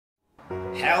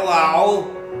Hello,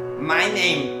 my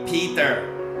name Peter.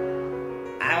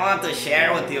 I want to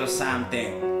share with you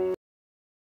something.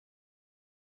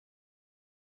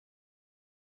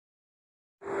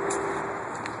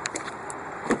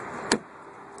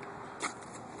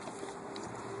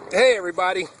 Hey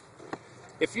everybody,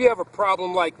 if you have a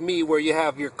problem like me where you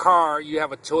have your car, you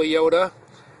have a Toyota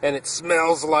and it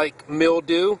smells like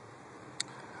mildew,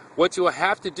 what you will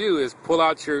have to do is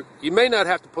you may not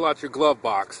have to pull out your glove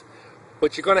box,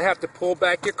 but you're going to have to pull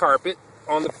back your carpet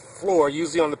on the floor,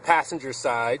 usually on the passenger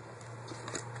side.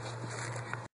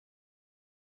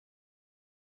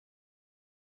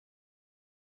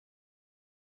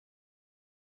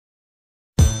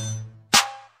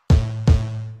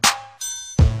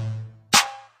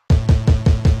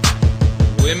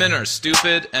 Women are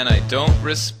stupid and I don't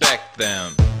respect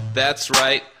them. That's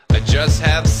right, I just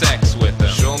have sex with them.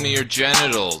 Show me your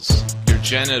genitals. Your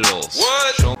genitals.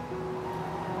 What?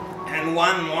 And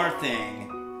one more thing.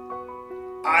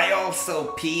 I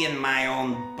also pee in my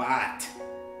own butt.